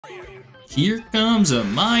Here comes a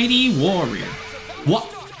mighty warrior.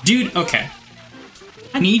 What? Dude, okay.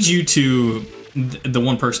 I need you to, the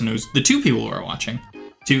one person who's, the two people who are watching,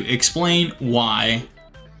 to explain why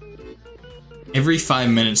every 5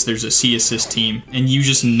 minutes there's a C assist team and you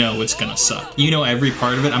just know it's gonna suck. You know every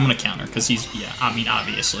part of it. I'm gonna counter because he's, yeah, I mean,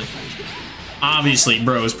 obviously. Obviously,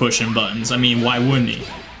 bro is pushing buttons. I mean, why wouldn't he?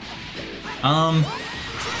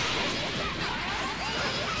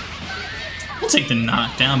 We'll take the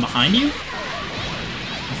knockdown behind you.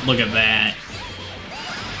 Look at that.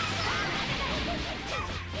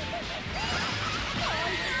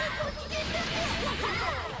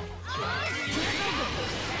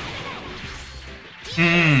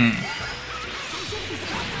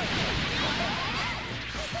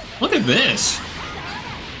 Look at this.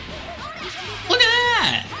 Look at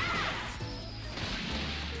that.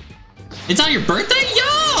 It's on your birthday?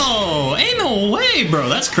 Yo! Ain't no way, bro.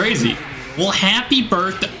 That's crazy. Well, happy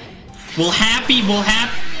birthday. Well, happy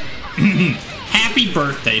happy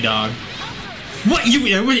birthday, dog. What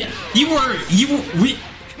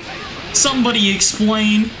somebody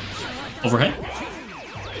explain. Overhead?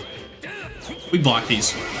 We block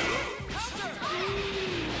these.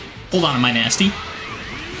 Hold on, am I nasty?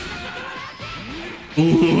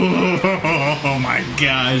 Ooh, oh my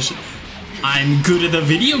gosh. I'm good at the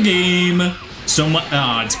video game. So much.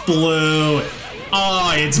 Oh, it's blue.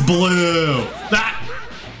 Oh, it's blue. Ah.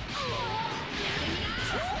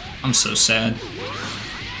 I'm so sad.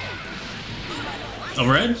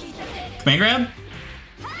 Overhead? Command grab?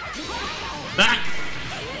 Ah.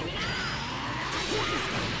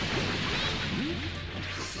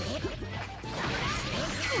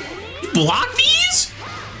 You block these?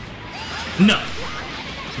 No.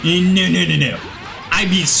 No. I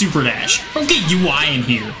beat Super Dash. Don't get UI in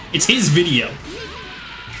here. It's his video.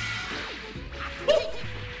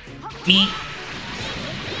 Me.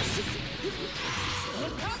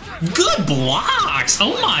 Good blocks!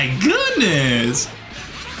 Oh my goodness!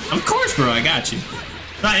 Of course, bro, I got you.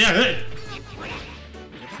 I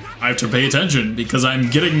have to pay attention because I'm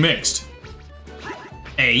getting mixed.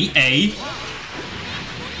 A.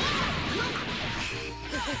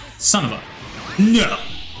 Son of a. No!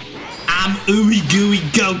 I'm ooey gooey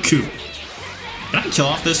Goku. Can I kill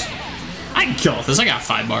off this? I can kill off this. I got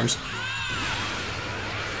 5 bars.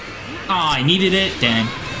 Oh, I needed it. Dang.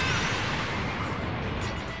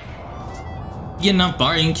 Get enough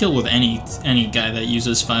bar, you can kill with any guy that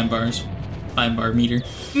uses 5 bars. 5 bar meter.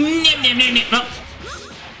 Oh.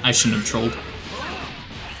 I shouldn't have trolled.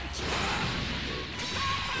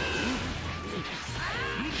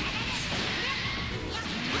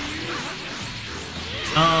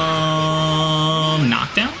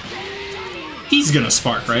 Knockdown? He's gonna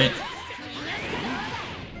spark, right?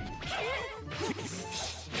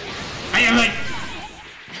 I am like.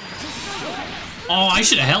 Oh, I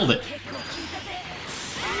should have held it.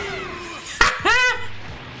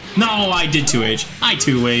 No, I did 2H. I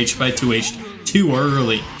 2H, but I 2H too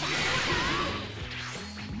early.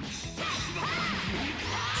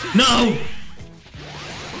 No!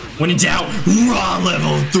 When in doubt, raw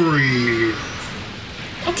level 3.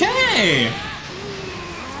 Okay.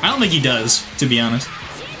 I don't think he does, to be honest.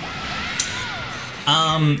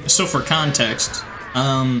 So for context,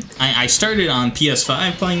 I started on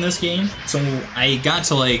PS5 playing this game, so I got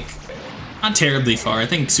to like, not terribly far, I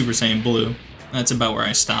think Super Saiyan Blue. That's about where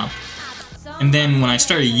I stopped. And then when I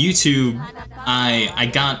started YouTube, I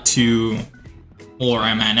got to where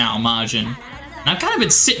I'm at now, Majin. And I've kind of been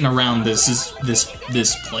sitting around this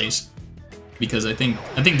place because I think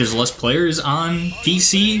there's less players on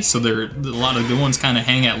PC, so a lot of good ones kind of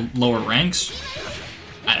hang at lower ranks.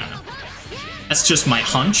 I don't know. That's just my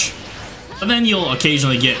hunch. But then you'll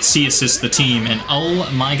occasionally get C assist the team, and oh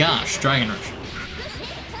my gosh, Dragon Rush.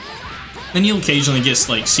 Then you'll occasionally get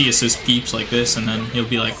like C assist peeps like this, and then you'll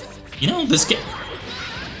be like, you know, this game.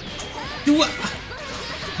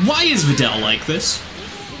 Why is Videl like this?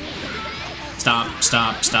 Stop.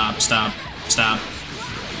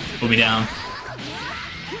 Put me down.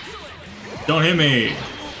 Don't hit me.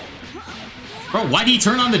 Bro, why did he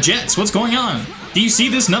turn on the jets? What's going on? Do you see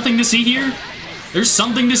this? Nothing to see here? There's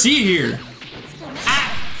something to see here.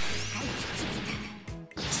 Ah!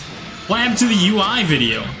 What happened to the UI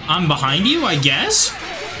video? I'm behind you, I guess?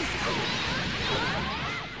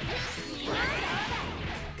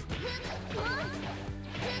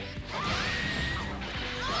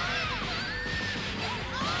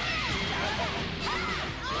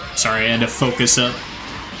 Sorry, I had to focus up.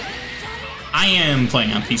 I am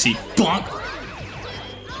playing on PC. Bonk!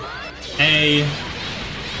 A.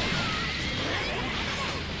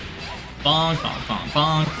 Bonk, bonk, bonk,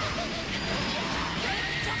 bonk.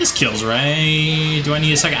 This kills, right? Do I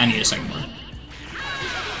need a second? I need a second more.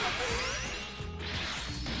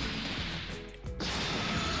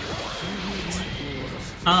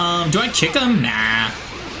 Do I kick him? Nah.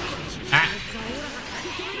 Ah.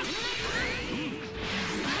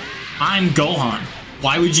 I'm Gohan.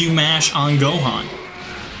 Why would you mash on Gohan?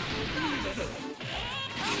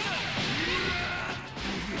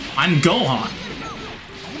 I'm Gohan.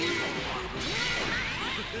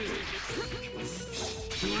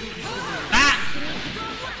 Ah!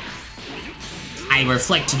 I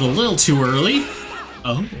reflected a little too early.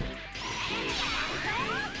 Oh.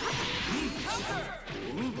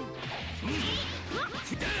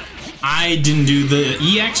 I didn't do the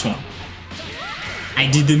EX one. I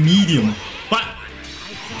did the medium. What?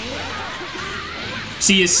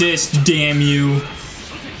 C assist, damn you.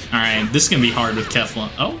 Alright, this is gonna be hard with Kefla.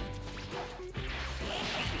 Oh?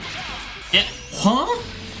 Yeah. Huh?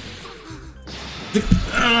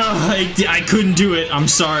 I couldn't do it. I'm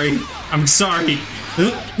sorry. I'm sorry.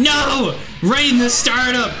 No! Right in the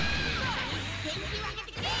startup!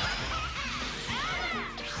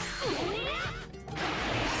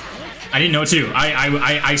 I didn't know what to do.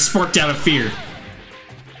 I sparked out of fear.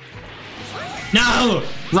 No!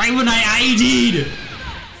 Right when I ID'd!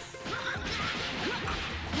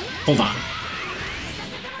 Hold on.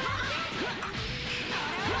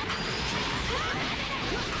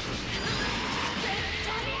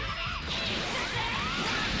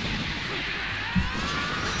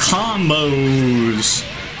 Combos!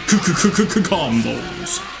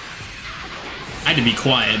 Combos. I had to be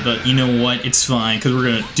quiet, but you know what? It's fine, because we're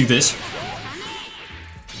gonna do this.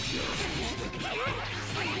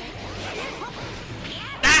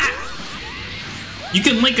 Ah! You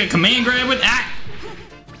can link a command grab with ah!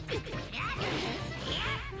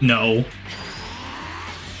 No.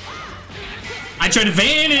 I tried to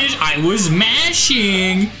vanish! I was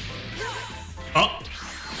mashing! Oh.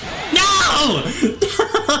 No!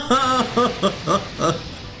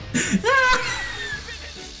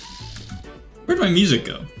 Where'd my music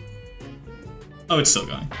go? Oh, it's still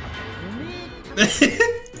going.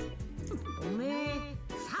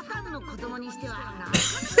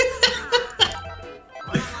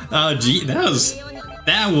 Oh, gee,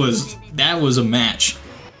 that was a match.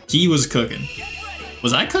 He was cooking.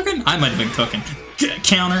 Was I cooking? I might have been cooking.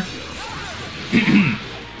 Counter.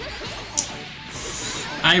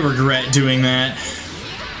 I regret doing that.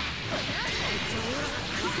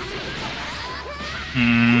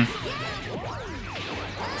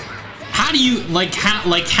 How do you like how?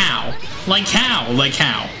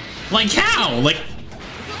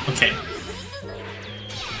 Okay.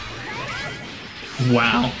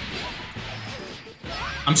 Wow.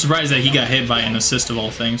 I'm surprised that he got hit by an assist of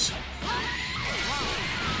all things.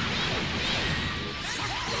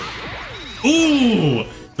 Ooh,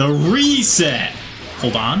 the reset.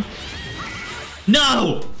 Hold on.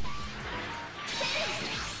 No.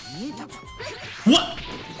 What?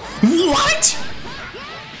 What?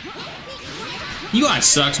 You guys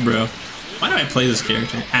sucks, bro. Why do I play this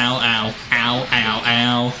character? Ow, ow, ow, ow,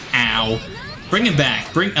 ow, ow. Bring it back.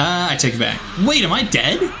 I take it back. Wait, am I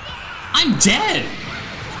dead? I'm dead.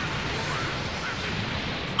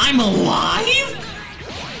 I'm alive?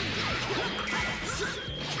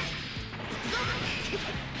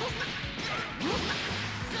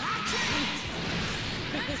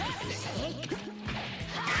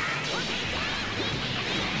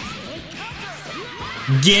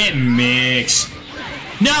 Get mixed.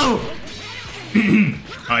 No!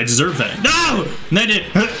 I deserve that. No! No, I did.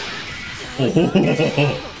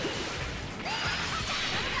 Oh.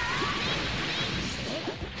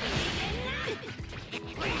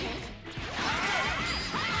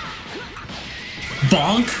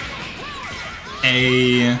 Bonk.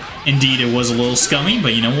 Indeed, it was a little scummy,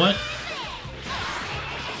 but you know what?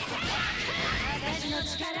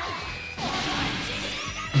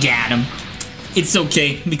 Got him. It's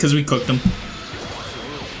okay, because we cooked him.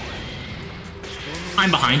 I'm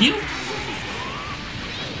behind you?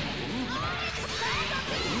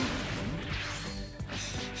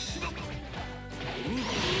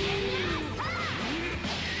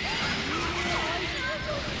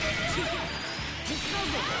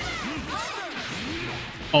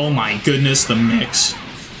 Oh my goodness, the mix.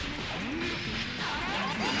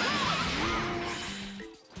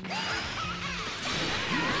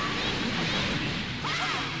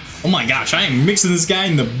 Oh my gosh, I am mixing this guy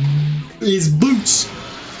in his boots.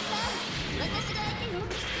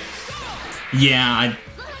 Yeah,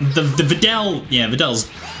 the Videl, yeah, Videl's,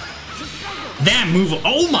 that move,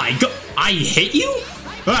 oh my god, I hit you?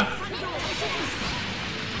 Ah.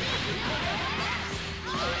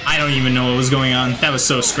 I don't even know what was going on. That was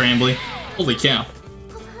so scrambly. Holy cow.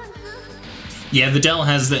 Yeah, Videl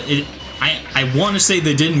has the... I want to say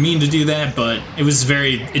they didn't mean to do that, but it was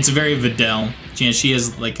very... It's very Videl. She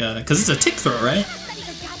has like a... Because it's a tick throw, right?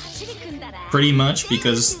 Pretty much,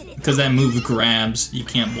 because that move grabs. You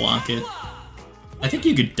can't block it. I think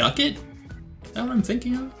you could duck it? Is that what I'm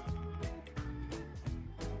thinking of?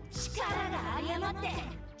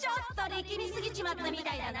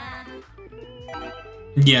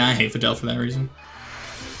 Yeah, I hate Videl for that reason.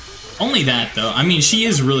 Only that, though. I mean, she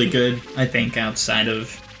is really good, I think, outside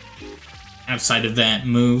of that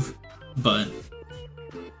move, but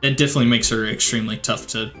that definitely makes her extremely tough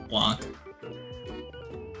to block.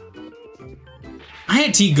 I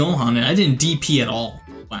had T Gohan and I didn't DP at all.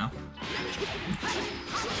 Wow.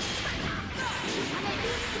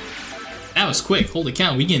 That was quick. Holy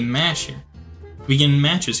cow, we can mash here. We can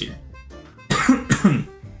matches here.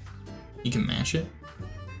 You can mash it?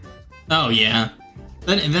 Oh, yeah.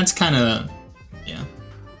 That's kind of... Yeah.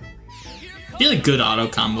 I feel like good auto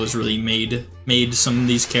combos really made some of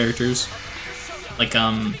these characters. Like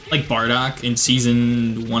Bardock in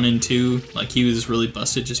season 1 and 2. Like, he was really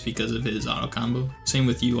busted just because of his auto combo. Same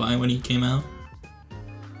with UI when he came out.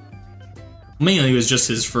 Mainly it was just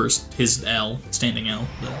his L, standing L.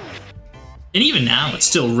 But. And even now, it's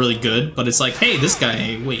still really good, but it's like, hey, this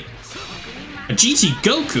guy, wait. A GT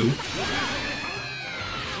Goku?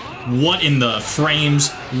 What in the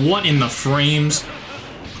frames? What in the frames?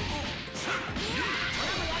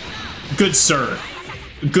 Good sir.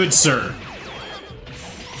 Good sir.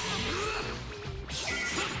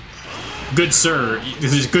 Good sir.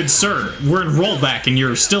 This is good sir. We're in rollback and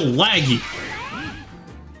you're still laggy.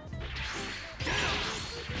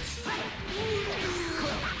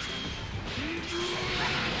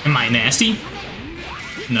 Am I nasty?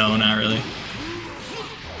 No, not really.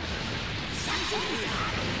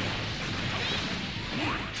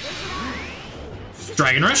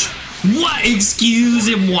 Dragon Rush? What? Excuse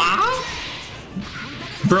me, what?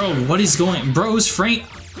 Bro, what is going? Bro's frame.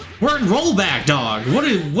 We're in rollback, dog.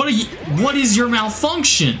 What is your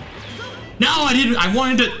malfunction? No, I didn't. I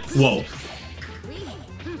wanted to. Whoa.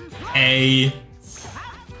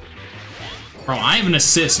 Bro, I have an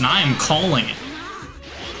assist and I am calling it.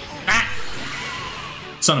 Ah!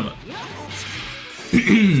 Son of a.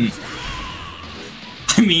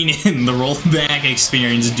 I mean, in the rollback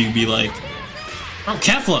experience do be like, bro,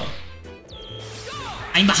 Kefla.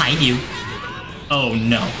 I'm behind you. Oh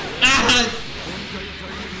no. Ah!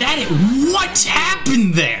 What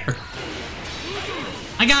happened there?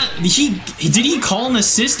 I got, did he call an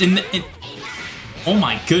assist and oh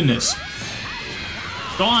my goodness.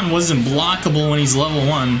 Gohan wasn't blockable when he's level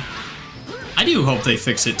 1. I do hope they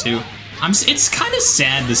fix it too. It's kind of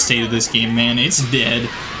sad, the state of this game, man. It's dead.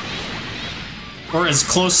 Or as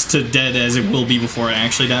close to dead as it will be before it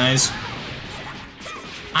actually dies.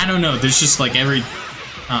 I don't know, there's just like every...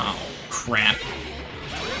 Oh, crap.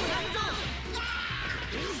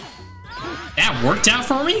 That worked out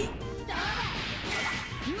for me?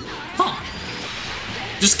 Huh.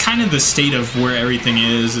 Just kind of the state of where everything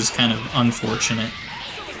is kind of unfortunate.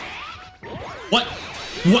 What?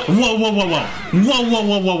 What? Whoa, whoa, whoa, whoa. Whoa, whoa,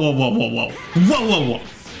 whoa, whoa, whoa, whoa, whoa, whoa. Whoa, whoa, whoa.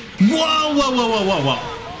 Whoa, whoa, whoa, whoa, whoa, whoa.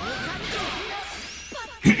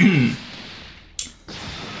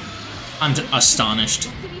 I'm astonished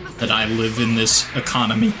that I live in this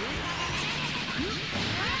economy.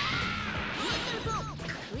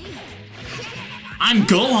 I'm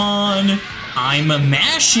Gohan! I'm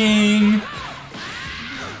mashing!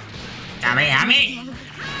 Yummy, yummy!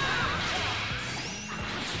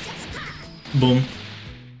 Boom.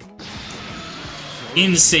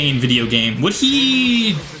 Insane video game. Would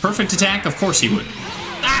he... Perfect attack? Of course he would.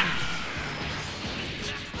 Ah!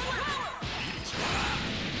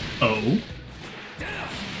 Oh.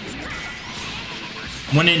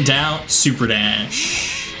 When in doubt, super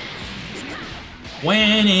dash.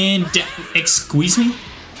 When in doubt... Excuse me?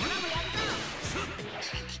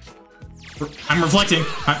 I'm reflecting.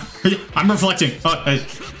 I'm reflecting.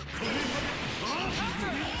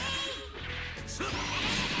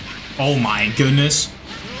 Oh my goodness.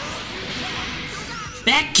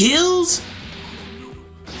 That kills?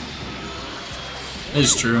 That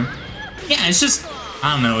is true. Yeah, it's just...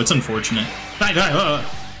 I don't know, it's unfortunate.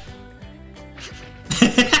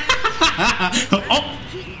 Oh!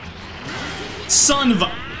 Son of a...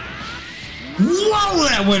 Whoa,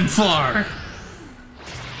 that went far!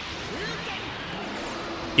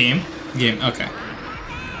 Game? Game, okay.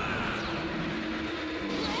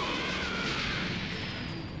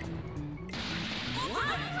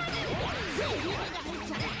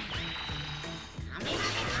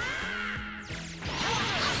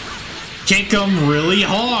 kick him really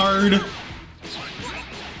hard.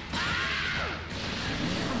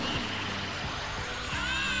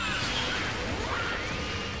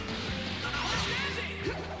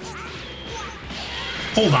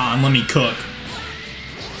 Hold on, let me cook.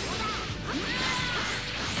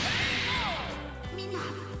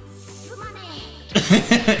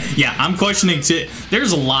 Yeah, I'm questioning too.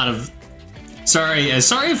 There's a lot of... Sorry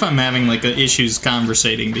if I'm having like issues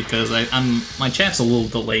conversating because my chat's a little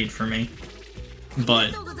delayed for me.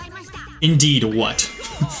 But indeed, what?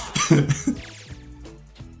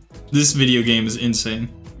 This video game is insane.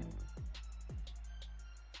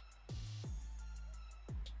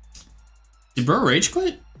 Did bro rage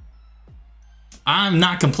quit? I'm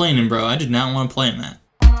not complaining, bro. I did not want to play in that.